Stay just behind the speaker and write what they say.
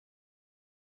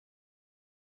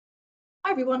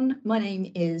Hi everyone, my name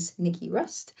is Niki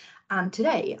Rust, and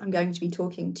today I'm going to be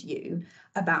talking to you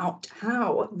about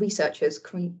how researchers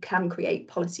can create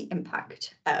policy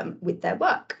impact with their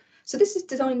work. So this is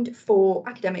designed for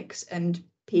academics and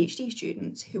PhD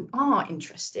students who are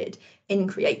interested in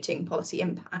creating policy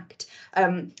impact.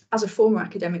 As a former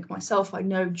academic myself, I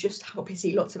know just how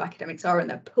busy lots of academics are and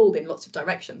they're pulled in lots of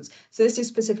directions. So this is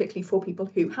specifically for people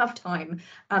who have time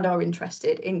and are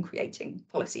interested in creating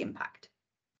policy impact.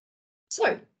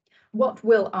 So, what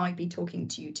will I be talking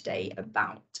to you today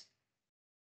about?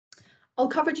 I'll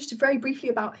cover just very briefly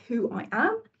about who I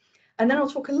am, and then I'll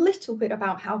talk a little bit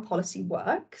about how policy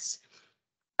works.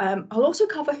 I'll also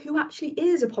cover who actually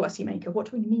is a policymaker, what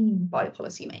do we mean by a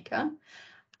policymaker?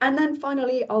 And then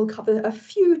finally, I'll cover a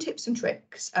few tips and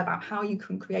tricks about how you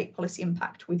can create policy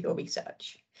impact with your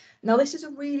research. Now, this is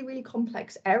a really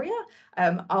complex area.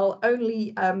 I'll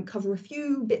only cover a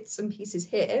few bits and pieces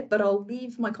here, but I'll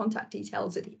leave my contact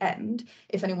details at the end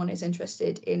if anyone is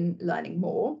interested in learning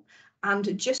more.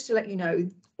 And just to let you know,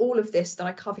 all of this that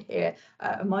I cover here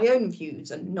are my own views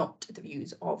and not the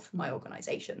views of my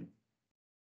organisation.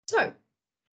 So,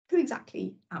 who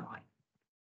exactly am I?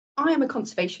 I am a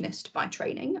conservationist by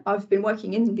training. I've been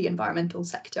working in the environmental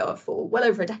sector for well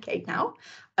over a decade now,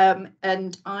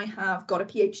 and I have got a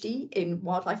PhD in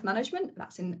wildlife management,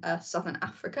 that's in Southern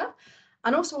Africa.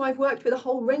 And also I've worked with a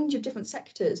whole range of different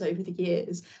sectors over the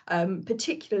years,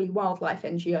 particularly wildlife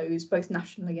NGOs, both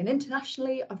nationally and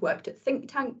internationally. I've worked at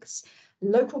think tanks,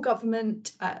 local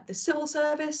government, the civil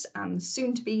service, and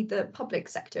soon to be the public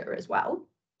sector as well.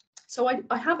 So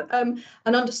I have an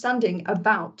understanding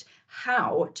about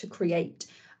how to create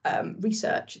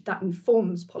research that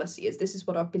informs policy, as this is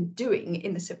what I've been doing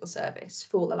in the civil service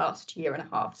for the last year and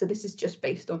a half. So this is just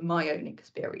based on my own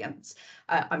experience.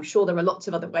 I'm sure there are lots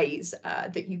of other ways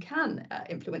that you can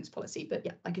influence policy, but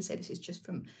yeah, like I say, this is just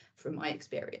from my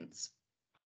experience.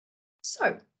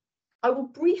 So I will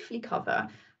briefly cover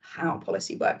how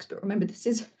policy works, but remember, this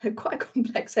is quite a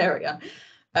complex area.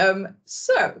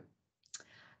 So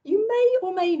you may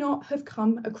or may not have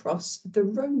come across the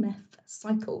ROMEF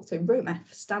cycle. So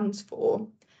ROMEF stands for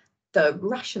the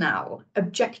rationale,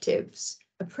 objectives,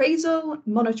 appraisal,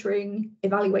 monitoring,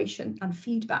 evaluation, and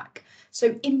feedback.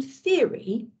 So in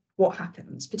theory, what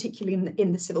happens, particularly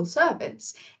in the civil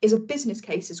service, is a business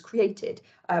case is created,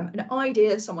 an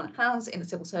idea someone has in the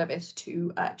civil service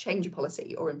to change a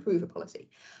policy or improve a policy.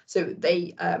 So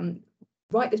they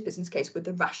write this business case with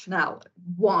the rationale.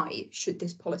 Why should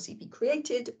this policy be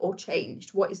created or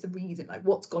changed? What is the reason? Like,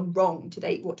 what's gone wrong to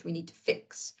date? What do we need to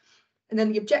fix? And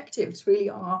then the objectives really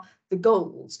are the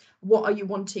goals. What are you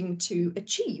wanting to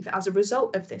achieve as a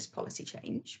result of this policy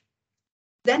change?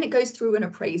 Then it goes through an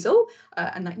appraisal,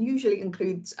 and that usually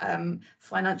includes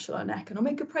financial and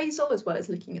economic appraisal, as well as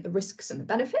looking at the risks and the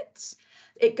benefits.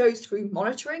 It goes through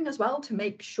monitoring as well to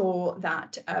make sure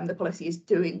that the policy is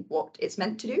doing what it's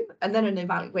meant to do, and then an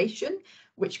evaluation,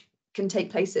 which can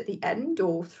take place at the end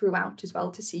or throughout as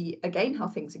well to see again how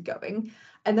things are going.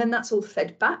 And then that's all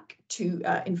fed back to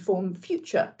inform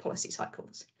future policy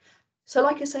cycles. So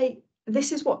like I say,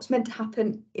 this is what's meant to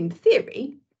happen in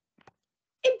theory.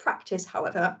 In practice,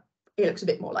 however, it looks a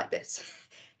bit more like this.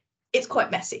 It's quite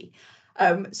messy.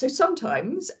 So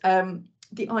sometimes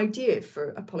the idea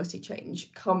for a policy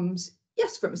change comes,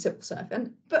 yes, from a civil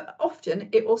servant, but often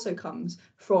it also comes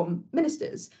from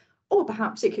ministers, or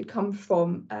perhaps it could come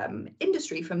from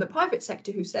industry, from the private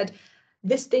sector, who said,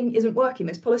 this thing isn't working,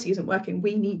 this policy isn't working,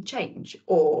 we need change,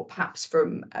 or perhaps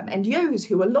from NGOs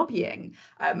who are lobbying,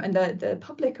 and the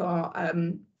public are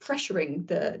pressuring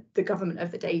the government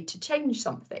of the day to change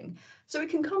something. So it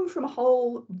can come from a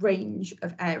whole range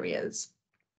of areas.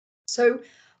 So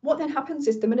what then happens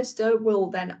is the minister will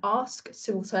then ask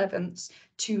civil servants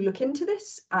to look into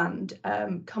this and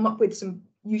come up with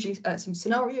usually some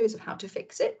scenarios of how to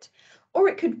fix it. Or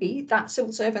it could be that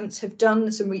civil servants have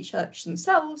done some research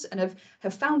themselves and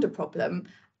have found a problem,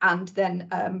 and then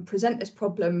present this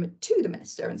problem to the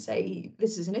minister and say,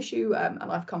 this is an issue, and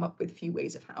I've come up with a few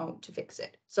ways of how to fix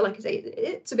it. So like I say,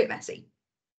 it's a bit messy.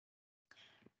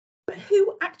 But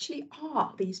who actually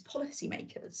are these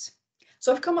policymakers?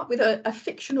 So I've come up with a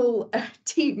fictional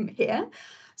team here.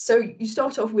 So you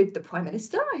start off with the Prime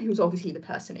Minister, who's obviously the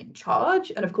person in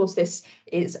charge. And of course, this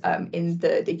is in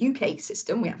the UK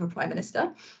system, we have a Prime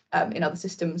Minister. In other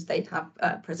systems, they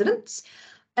have presidents.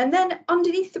 And then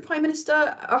underneath the Prime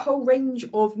Minister, a whole range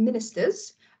of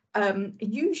ministers.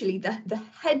 Usually the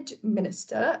head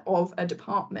minister of a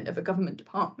department, of a government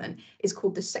department, is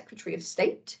called the Secretary of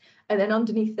State. And then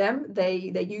underneath them,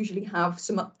 they usually have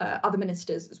some other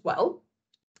ministers as well.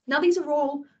 Now, these are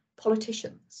all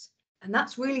politicians, and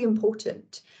that's really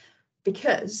important.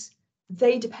 because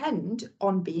they depend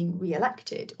on being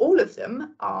re-elected. All of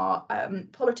them are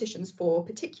politicians for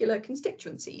particular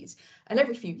constituencies, and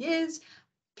every few years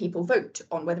people vote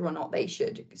on whether or not they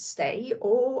should stay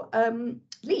or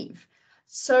leave.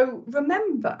 So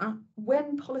remember,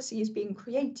 when policy is being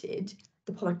created,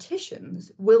 the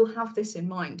politicians will have this in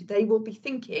mind. They will be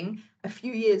thinking a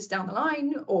few years down the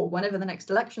line, or whenever the next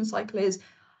election cycle is,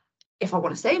 if I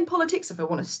want to stay in politics, if I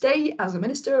want to stay as a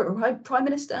minister or a prime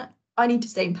minister, I need to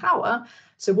stay in power.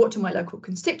 So what do my local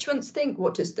constituents think?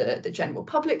 What does the general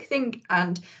public think?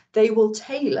 And they will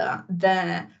tailor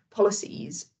their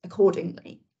policies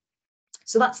accordingly.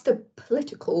 So that's the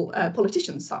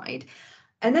politician side.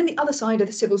 And then the other side are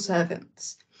the civil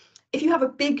servants. If you have a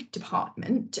big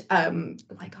department,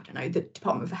 like, I don't know, the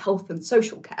Department of Health and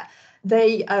Social Care,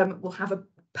 they will have a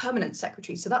permanent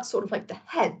secretary. So that's sort of like the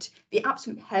head, the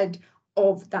absolute head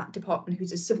of that department,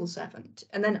 who's a civil servant.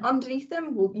 And then underneath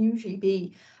them will usually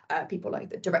be people like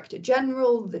the Director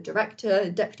General, the Director,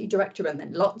 Deputy Director, and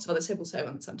then lots of other civil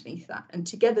servants underneath that. And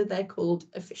together they're called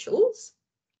officials.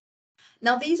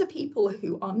 Now, these are people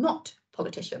who are not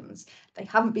politicians. They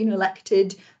haven't been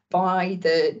elected by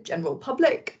the general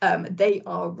public. They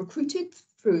are recruited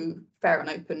through fair and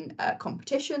open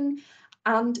competition,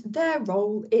 and their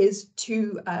role is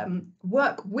to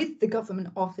work with the government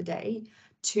of the day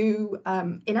to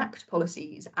enact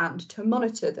policies and to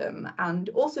monitor them, and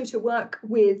also to work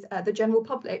with the general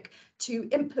public to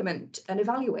implement and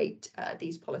evaluate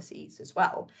these policies as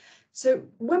well. So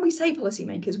when we say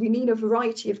policymakers, we mean a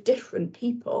variety of different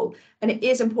people, and it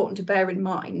is important to bear in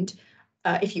mind,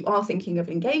 if you are thinking of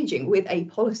engaging with a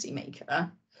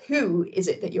policymaker, who is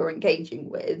it that you're engaging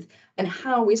with, and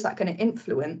how is that going to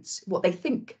influence what they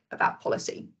think about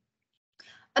policy?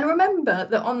 And remember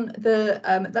that on the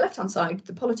left-hand side,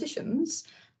 the politicians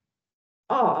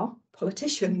are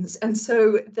politicians, and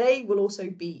so they will also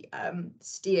be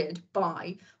steered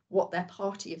by what their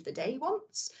party of the day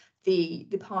wants, the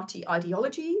party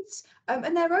ideologies,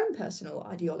 and their own personal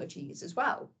ideologies as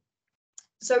well.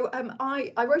 So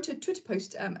I wrote a Twitter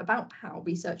post about how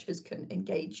researchers can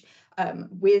engage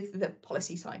with the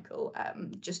policy cycle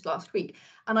just last week.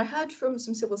 And I heard from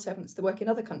some civil servants that work in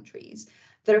other countries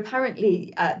that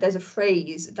apparently there's a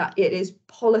phrase that it is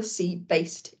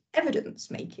policy-based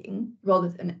evidence making rather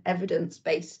than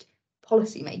evidence-based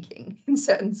policy making in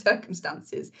certain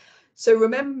circumstances. So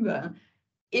remember,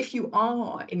 if you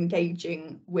are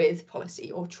engaging with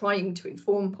policy or trying to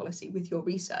inform policy with your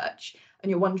research, and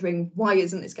you're wondering, why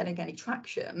isn't this getting any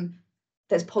traction?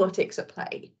 There's politics at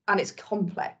play, and it's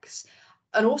complex.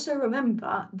 And also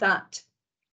remember that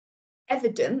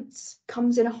evidence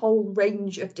comes in a whole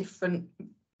range of different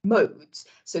modes.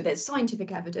 So there's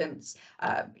scientific evidence,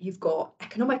 you've got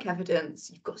economic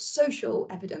evidence, you've got social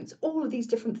evidence. All of these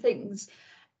different things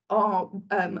are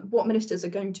what ministers are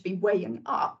going to be weighing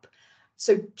up.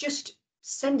 So just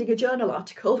sending a journal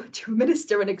article to a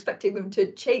minister and expecting them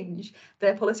to change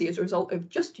their policy as a result of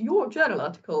just your journal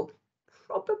article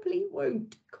probably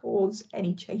won't cause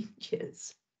any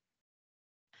changes.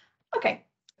 Okay,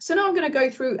 so now I'm going to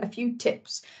go through a few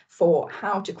tips for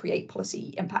how to create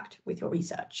policy impact with your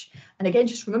research. And again,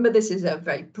 just remember, this is a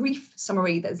very brief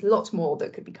summary. There's lots more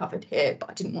that could be covered here, but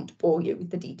I didn't want to bore you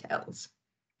with the details.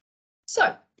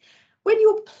 So when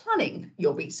you're planning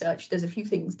your research, there's a few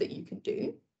things that you can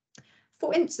do.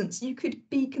 For instance, you could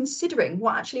be considering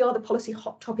what actually are the policy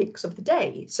hot topics of the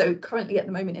day. So currently at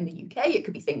the moment in the UK, it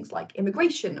could be things like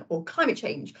immigration or climate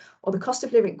change or the cost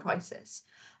of living crisis.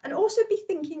 And also be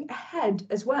thinking ahead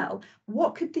as well.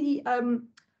 What could the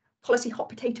policy hot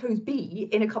potatoes be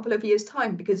in a couple of years'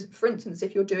 time? Because, for instance,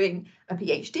 if you're doing a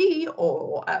PhD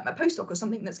or a postdoc or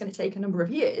something that's going to take a number of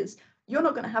years, you're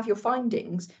not going to have your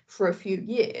findings for a few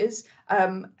years.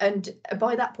 And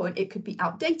by that point, it could be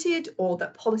outdated, or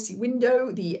that policy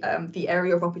window, the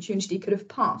area of opportunity could have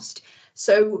passed.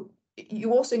 So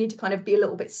you also need to kind of be a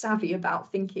little bit savvy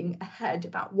about thinking ahead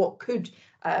about what could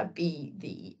be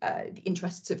the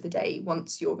interests of the day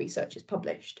once your research is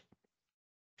published.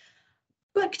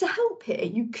 But to help here,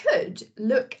 you could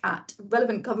look at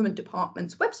relevant government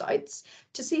departments' websites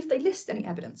to see if they list any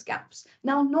evidence gaps.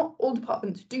 Now, not all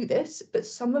departments do this, but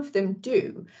some of them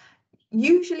do.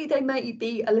 Usually they may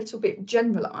be a little bit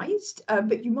generalised,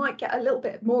 but you might get a little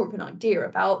bit more of an idea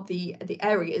about the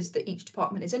areas that each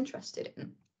department is interested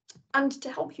in. And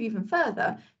to help you even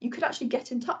further, you could actually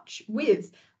get in touch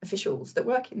with officials that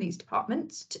work in these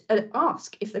departments to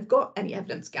ask if they've got any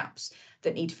evidence gaps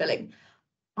that need filling.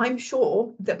 I'm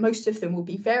sure that most of them will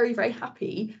be very, very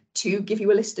happy to give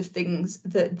you a list of things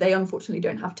that they unfortunately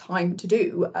don't have time to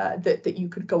do, that you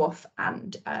could go off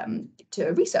and to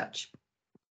research.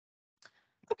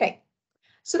 Okay,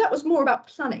 So that was more about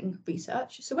planning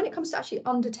research. So when it comes to actually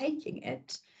undertaking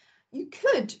it, you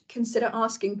could consider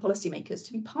asking policymakers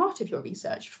to be part of your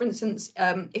research. For instance,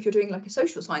 if you're doing like a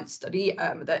social science study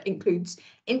that includes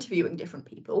interviewing different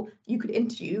people, you could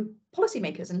interview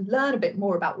policymakers and learn a bit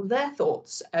more about their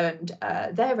thoughts and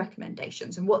their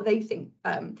recommendations and what they think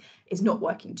is not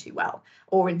working too well,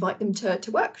 or invite them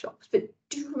to workshops. But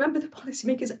do remember the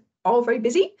policymakers are very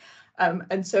busy.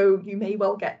 And so you may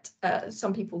well get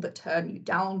some people that turn you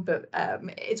down, but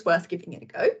it's worth giving it a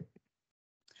go.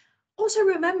 Also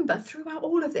remember, throughout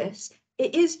all of this,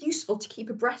 it is useful to keep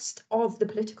abreast of the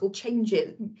political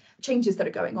changes that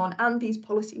are going on and these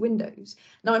policy windows.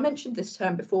 Now, I mentioned this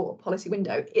term before, policy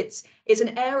window. It's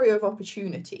an area of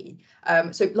opportunity.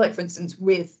 So like, for instance,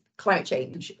 with climate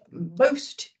change,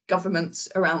 most governments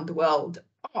around the world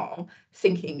are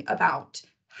thinking about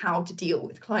how to deal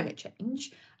with climate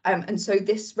change. And so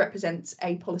this represents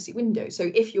a policy window.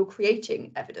 So if you're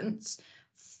creating evidence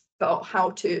about how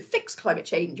to fix climate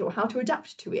change or how to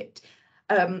adapt to it,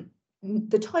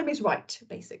 the time is right,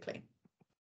 basically.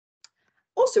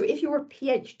 Also, if you're a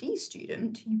PhD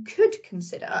student, you could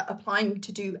consider applying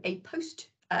to do a post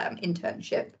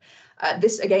internship.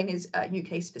 This again is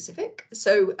UK specific.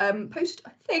 So post,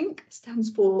 I think, stands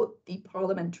for the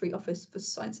Parliamentary Office for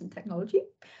Science and Technology.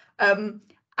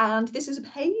 And this is a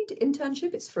paid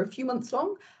internship. It's for a few months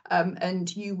long,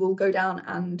 and you will go down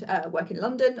and work in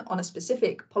London on a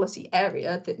specific policy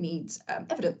area that needs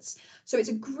evidence. So it's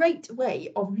a great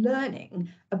way of learning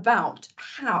about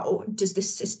how does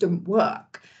this system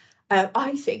work.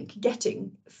 I think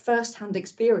getting first-hand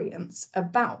experience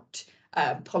about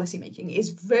policymaking is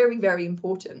very, very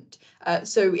important.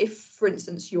 So if, for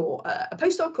instance, you're a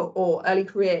postdoc or early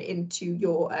career into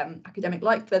your academic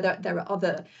life, there are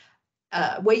other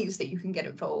ways that you can get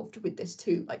involved with this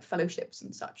too, like fellowships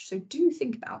and such. So do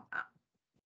think about that.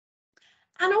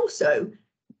 And also,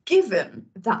 given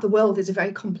that the world is a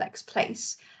very complex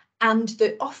place and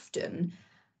that often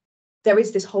there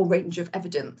is this whole range of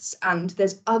evidence and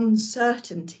there's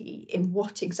uncertainty in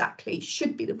what exactly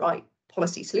should be the right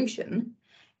policy solution,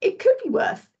 it could be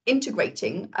worth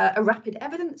integrating a rapid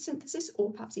evidence synthesis,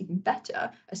 or perhaps even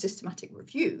better, a systematic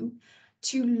review,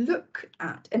 to look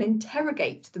at and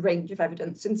interrogate the range of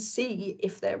evidence and see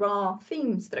if there are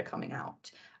themes that are coming out.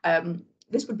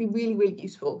 This would be really, really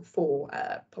useful for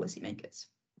policymakers.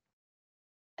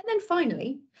 And then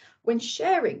finally, when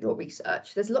sharing your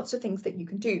research, there's lots of things that you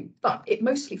can do, but it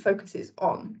mostly focuses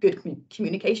on good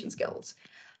communication skills.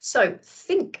 So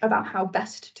think about how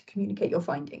best to communicate your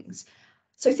findings.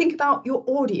 So think about your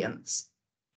audience.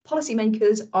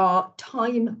 Policymakers are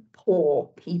time-poor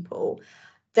people.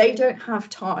 They don't have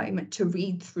time to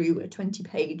read through a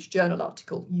 20-page journal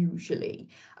article usually,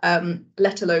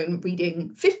 let alone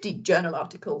reading 50 journal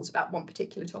articles about one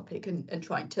particular topic and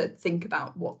trying to think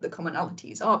about what the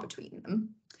commonalities are between them.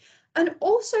 And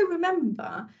also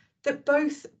remember that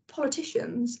both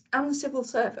politicians and civil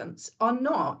servants are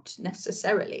not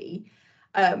necessarily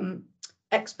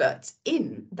experts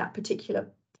in that particular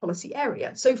policy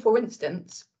area. So, for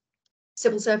instance,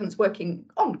 civil servants working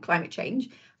on climate change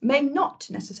may not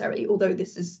necessarily, although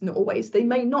this is not always, they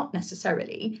may not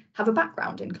necessarily have a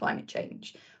background in climate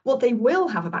change. What they will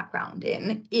have a background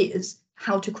in is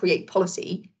how to create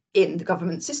policy in the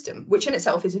government system, which in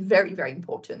itself is a very, very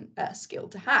important skill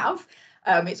to have.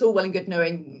 It's all well and good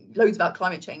knowing loads about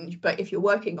climate change, but if you're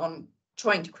working on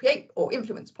trying to create or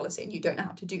influence policy and you don't know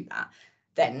how to do that,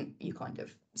 then you kind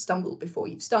of stumble before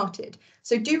you've started.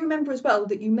 So do remember as well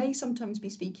that you may sometimes be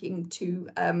speaking to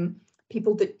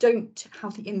people that don't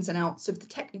have the ins and outs of the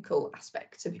technical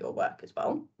aspects of your work as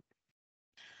well.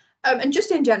 And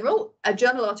just in general, a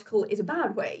journal article is a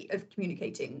bad way of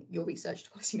communicating your research to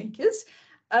policymakers,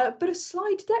 but a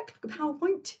slide deck of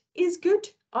PowerPoint is good.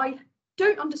 I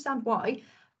don't understand why,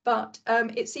 but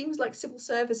it seems like civil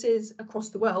services across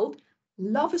the world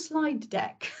love a slide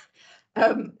deck.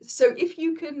 So if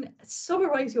you can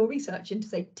summarize your research into,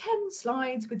 say, 10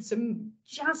 slides with some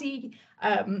jazzy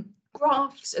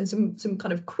graphs and some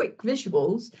kind of quick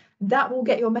visuals, that will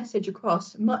get your message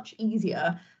across much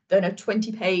easier than a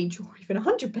 20-page or even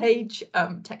 100-page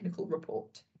technical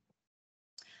report.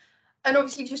 And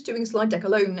obviously just doing a slide deck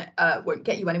alone won't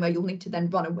get you anywhere. You'll need to then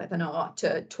run a webinar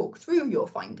to talk through your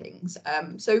findings.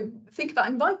 So think about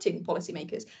inviting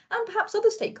policymakers and perhaps other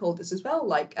stakeholders as well,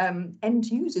 like end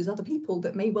users, other people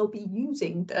that may well be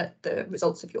using the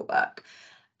results of your work.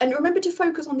 And remember to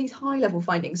focus on these high-level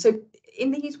findings. So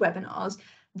in these webinars,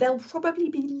 they'll probably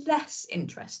be less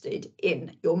interested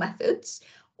in your methods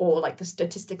or like the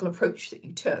statistical approach that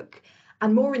you took.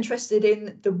 and more interested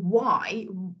in the why.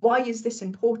 Why is this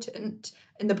important,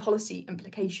 and the policy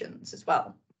implications as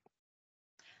well.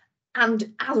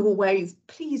 And as always,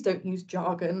 please don't use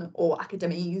jargon or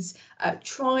academies.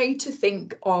 Try to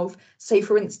think of, say,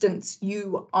 for instance,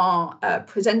 you are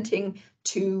presenting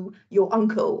to your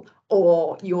uncle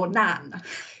or your nan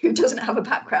who doesn't have a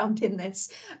background in this.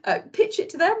 Pitch it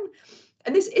to them.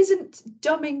 And this isn't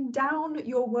dumbing down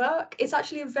your work. It's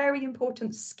actually a very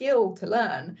important skill to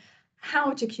learn,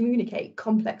 how to communicate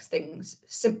complex things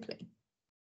simply.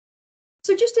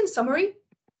 So just in summary,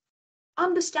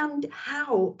 understand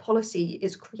how policy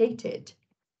is created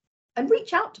and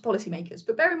reach out to policymakers,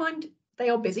 but bear in mind they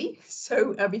are busy.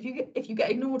 So if you get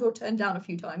ignored or turned down a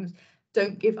few times,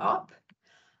 don't give up.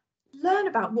 Learn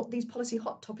about what these policy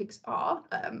hot topics are,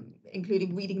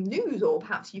 including reading news, or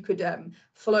perhaps you could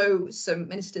follow some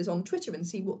ministers on Twitter and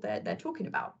see what they're talking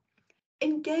about.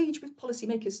 Engage with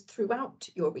policymakers throughout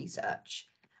your research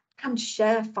and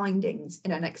share findings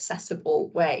in an accessible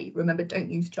way. Remember,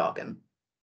 don't use jargon.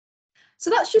 So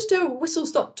that's just a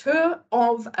whistle-stop tour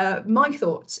of my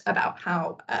thoughts about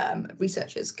how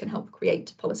researchers can help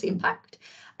create policy impact.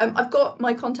 I've got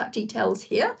my contact details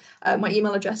here, my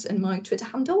email address and my Twitter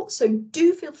handle, so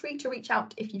do feel free to reach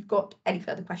out if you've got any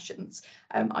further questions.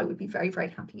 I would be very, very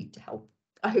happy to help.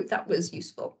 I hope that was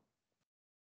useful.